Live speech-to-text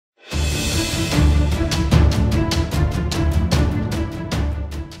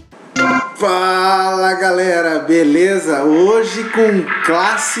Fala galera, beleza? Hoje com um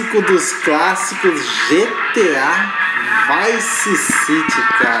clássico dos clássicos, GTA Vice City,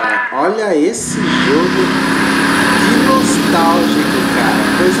 cara. Olha esse jogo, que nostálgico, cara.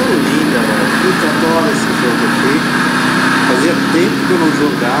 Coisa linda, mano. Eu adoro esse jogo aqui. Fazia tempo que eu não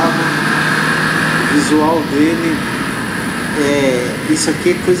jogava. O visual dele isso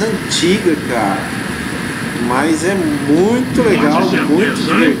aqui é coisa antiga, cara. Mas é muito legal, muito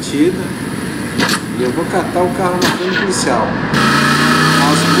divertido. E eu vou catar o carro na frente policial.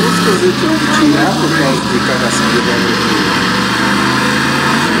 As músicas eu tive que tirar por causa de cagação de regra de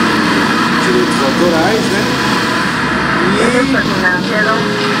direitos autorais, né? E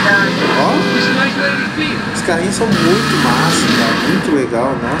ó, os carrinhos são muito massa, cara, muito legal.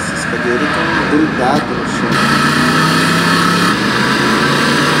 Nossa, as cadeiras estão grudadas no chão.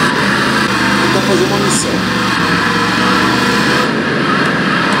 Vou tentar fazer uma missão.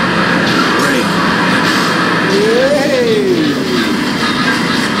 Ei!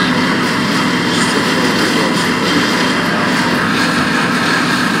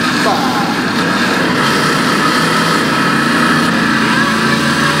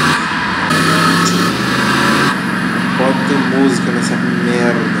 Pode ter música nessa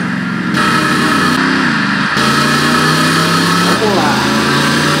merda. Vamos lá.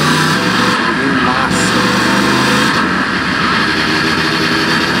 Massa.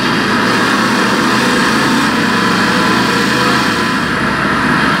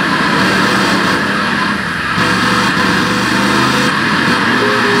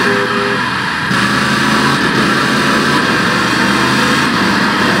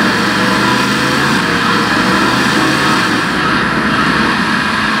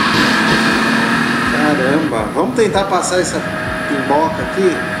 Vamos tentar passar essa pimboca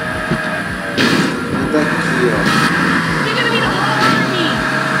aqui. Daqui, ó.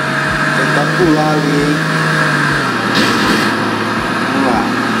 Tentar pular ali, hein? Vamos lá.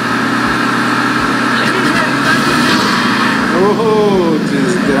 Oh,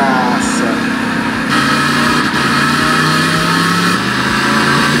 desgraça.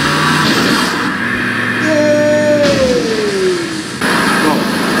 Bom,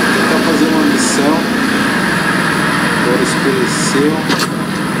 vou tentar fazer uma missão. Agora escureceu.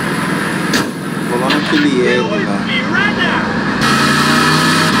 Vou lá naquele L lá.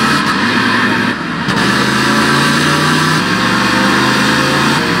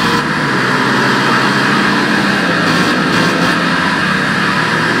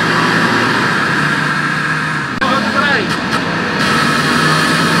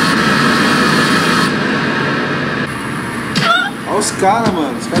 Olha os caras,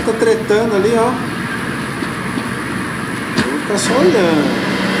 mano. Os caras tá tretando ali, ó. Tá só olhando.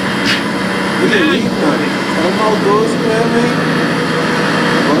 Olha ali, cara. Cara maldoso mesmo, hein?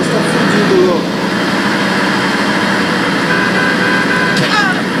 Agora está fudido, louco.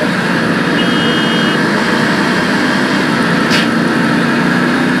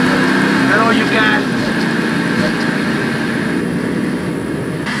 That's all you got?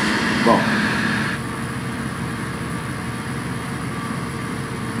 Bom.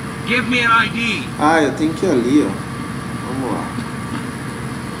 Give me an ID. Ah, eu tenho que ir ali, ó. Vamos lá.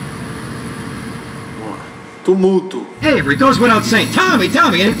 Tumulto. Avery, goes without saying. Tommy,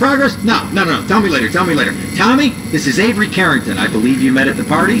 any progress? No. Tell me later. Tommy, this is Avery Carrington. I believe you met at the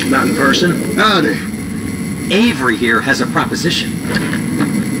party? Not in person. Howdy. Avery here has a proposition.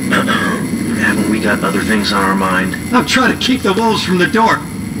 Haven't we got other things on our mind? I'm trying to keep the wolves from the door.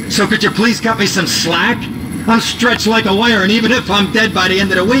 So could you please cut me some slack? I'm stretched like a wire, and even if I'm dead by the end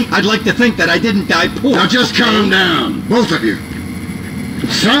of the week, I'd like to think that I didn't die poor. Now just calm down, both of you.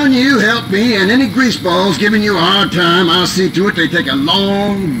 Son, you help me, and any greaseballs giving you a hard time, I'll see to it they take a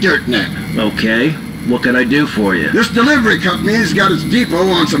long dirt nap. Okay, what can I do for you? This delivery company's got its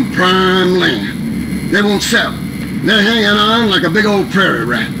depot on some prime land. They won't sell. They're hanging on like a big old prairie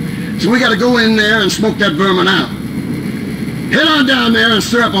rat. So we gotta go in there and smoke that vermin out. Head on down there and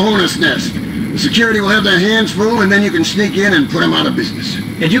stir up a hornet's nest. The security will have their hands full, and then you can sneak in and put them out of business.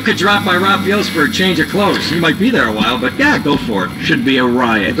 And you could drop by Raphael's for a change of clothes. You might be there a while, but yeah, go for it. Should be a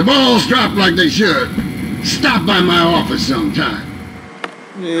riot. The balls drop like they should. Stop by my office sometime.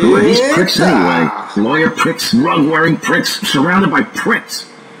 Who are these pricks anyway? Lawyer pricks, rug-wearing pricks, surrounded by pricks.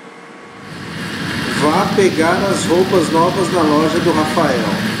 Vá pegar as roupas novas na loja do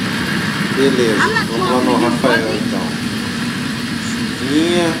Rafael. Beleza, vamos lá no Rafael então.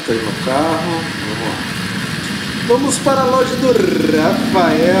 Chuvinha, tá aí no carro. Vamos lá. Vamos para a loja do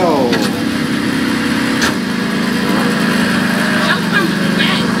Rafael.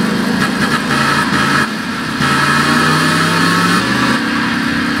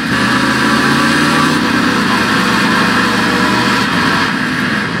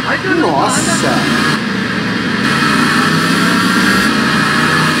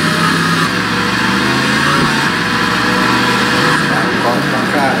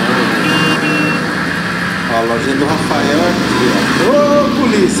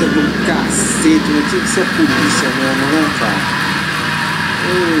 polícia do cacete, não tinha que ser a polícia mesmo, né, cara?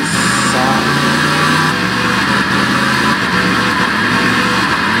 Saco.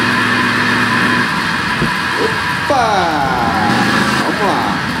 Opa! Vamos lá,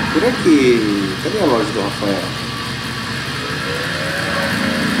 por aqui. Cadê a loja do Rafael?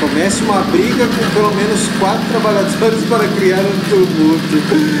 Comece uma briga com pelo menos 4 trabalhadores para criar um tumulto.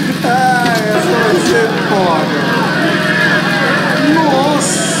 Ah, essa vai ser foda.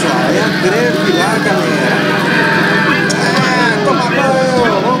 Nossa, é a greve lá, galera. Toma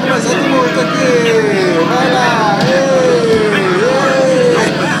banho, vamos começar o tumulto aqui. Vai lá,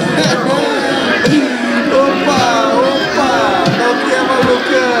 Opa, não que é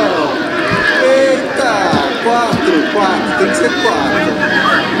malucão. Eita, 4, tem que ser 4.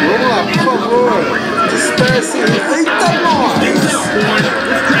 Vamos lá, por favor. Disperse. Eita, nós!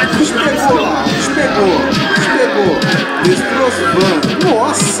 Despegou lá, despegou. Destruiu as vans.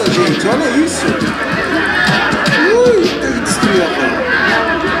 Nossa, gente, olha isso. Tem que destruir a van.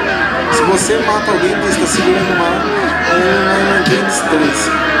 Se você mata alguém que está segurando uma arma, não tem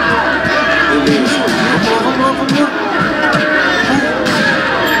distância. Beleza. Vamos lá.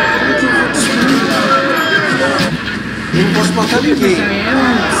 Como é que eu vou destruir? Eu não posso matar ninguém.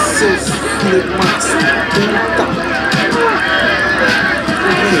 Seus filhos de uma puta.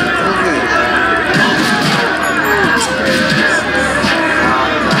 Vem.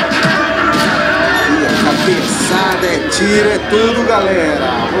 E a cabeçada, é tiro, é tudo, galera.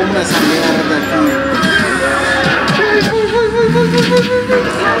 Vamos nessa merda aqui.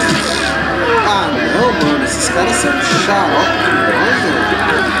 Ah, não, mano. Esses caras são xarope demais, velho.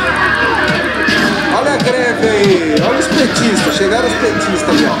 Olha a greve aí, olha os petistas, chegaram os petistas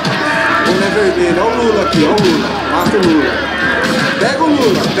ali, ó. Boné vermelho, olha o Lula aqui, ó o Lula. Mata o Lula. Pega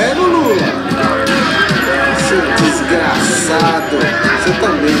o Lula. Seu desgraçado. Você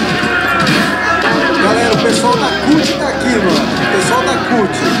também. Galera, o pessoal da CUT tá aqui, mano. O pessoal da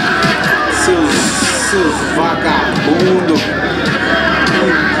CUT. Seus vagabundos. O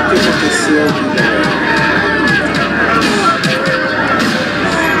que aconteceu aqui, galera?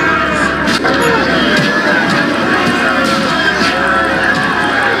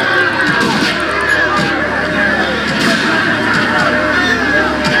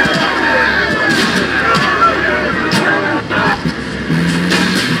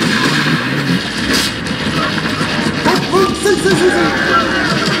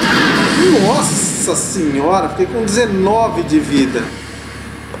 Nossa senhora, fiquei com 19 de vida.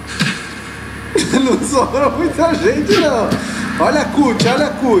 Não sobrou muita gente, não. Olha a CUT.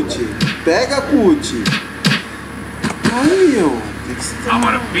 Pega a CUT. Ai, meu. I'm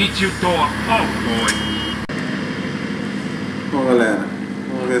gonna beat you to a pulp, boy. Bom, galera,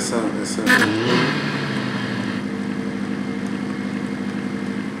 vamos ver essa...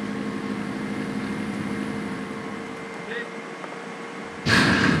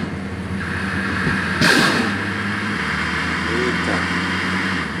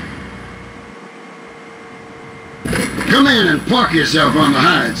 Come in and park yourself on the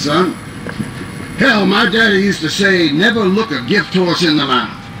hide, son. Hell, my daddy used to say, never look a gift horse in the mouth.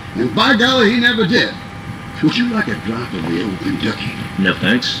 And by golly, he never did. Would you like a drop of the old Kentucky? No,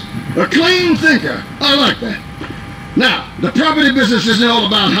 thanks. A clean thinker. I like that. Now, the property business isn't all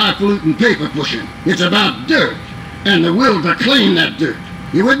about highfalutin paper pushing. It's about dirt. And the will to clean that dirt.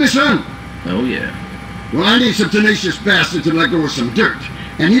 You with me, son? Oh, yeah. Well, I need some tenacious bastard to let go of some dirt.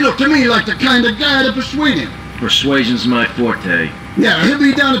 And he looked to me like the kind of guy to persuade him. Persuasion's my forte. Yeah, he'll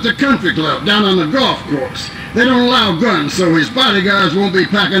be down at the country club, down on the golf course. They don't allow guns, so his bodyguards won't be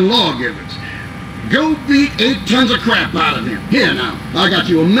packing lawgivers. Go beat 8 tons of crap out of him. Here now, I got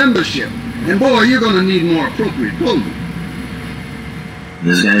you a membership. And boy, you're gonna need more appropriate clothing.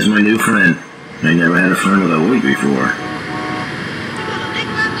 This guy's my new friend. I never had a friend with a wig before.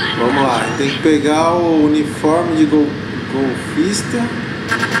 Vamos lá, tem que pegar o uniforme de golfista.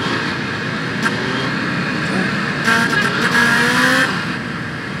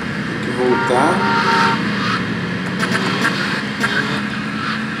 Tem que voltar.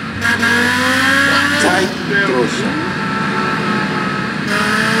 Sai, trouxa.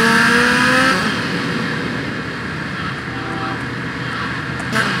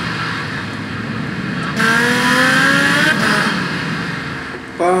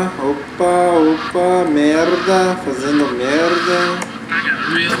 Opa, merda, fazendo merda.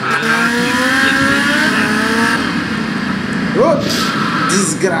 Oh,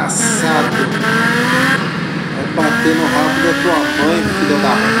 desgraçado. Vai bater no rabo da tua mãe, filha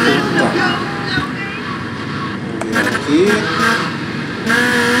da puta. Vamos vir aqui.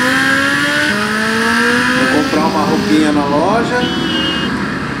 Vou comprar uma roupinha na loja.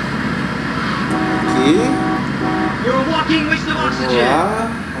 aqui. Vamos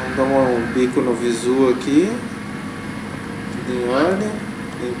lá. Vamos dar um bico no visu aqui. Tudo em ordem.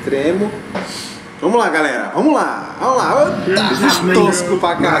 Entremos. Vamos lá, galera. Vamos lá. Vamos lá. Tá tosco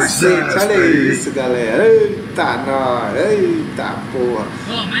pra cacete. Olha isso, galera. Eita, nós. Eita, porra.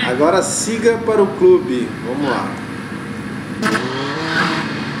 Agora siga para o clube. Vamos lá.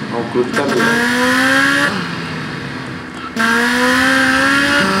 Ó, o clube tá ali.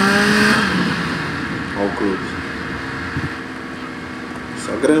 Ó o clube.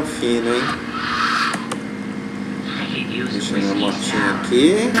 Só granfino, hein? Deixa minha motinha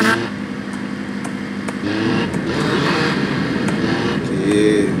aqui.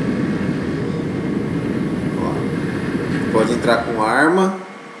 Aqui. Ó. Pode entrar com arma.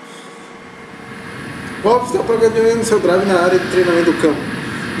 Golpe está programando no seu drive na área de treinamento do campo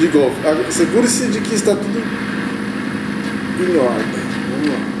de golfe. Segure-se de que está tudo em ordem. Vamos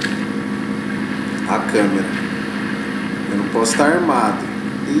lá. A câmera. Eu não posso estar armado.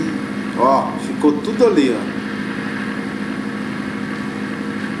 E, ó, ficou tudo ali, ó.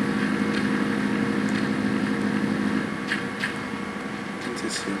 O que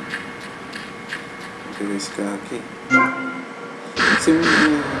aconteceu? Vou pegar esse carro aqui. Vamos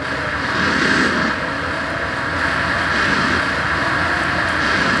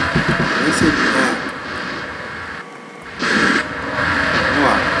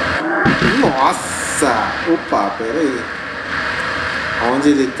lá. Nossa! Opa, pera aí. Onde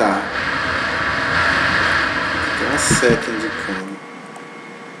ele tá? Tem uma seta indicando.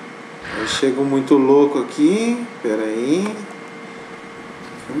 Eu chego muito louco aqui. Pera aí.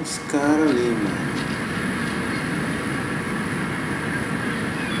 Tem uns caras ali, mano.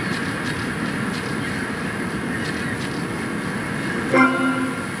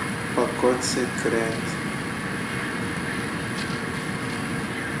 Pacote secreto.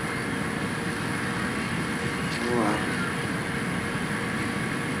 Vamos lá.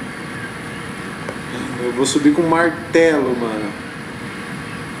 Eu vou subir com um martelo, mano.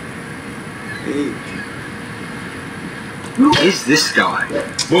 Eita. Who is this guy?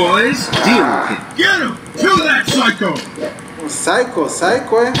 Boys, deal with him. Get him! Kill that psycho! O Psycho?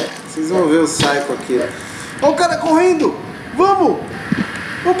 Psycho, é? Vocês vão ver o Psycho aqui. Ó o cara correndo! Vamos!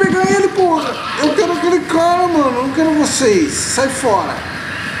 Vou pegar ele, porra! Eu quero aquele cara, mano! Eu não quero vocês! Sai fora!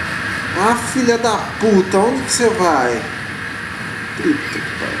 Ah, filha da puta! Onde que você vai? Puta que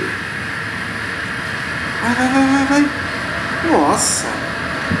pariu! Vai! Nossa!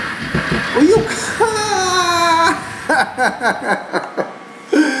 Olha o cara!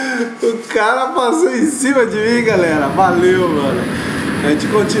 O cara passou em cima de mim, galera! Valeu, mano! A gente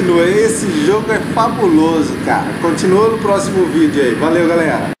continua. Esse jogo é fabuloso, cara. Continua no próximo vídeo aí. Valeu,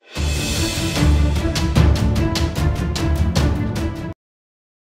 galera!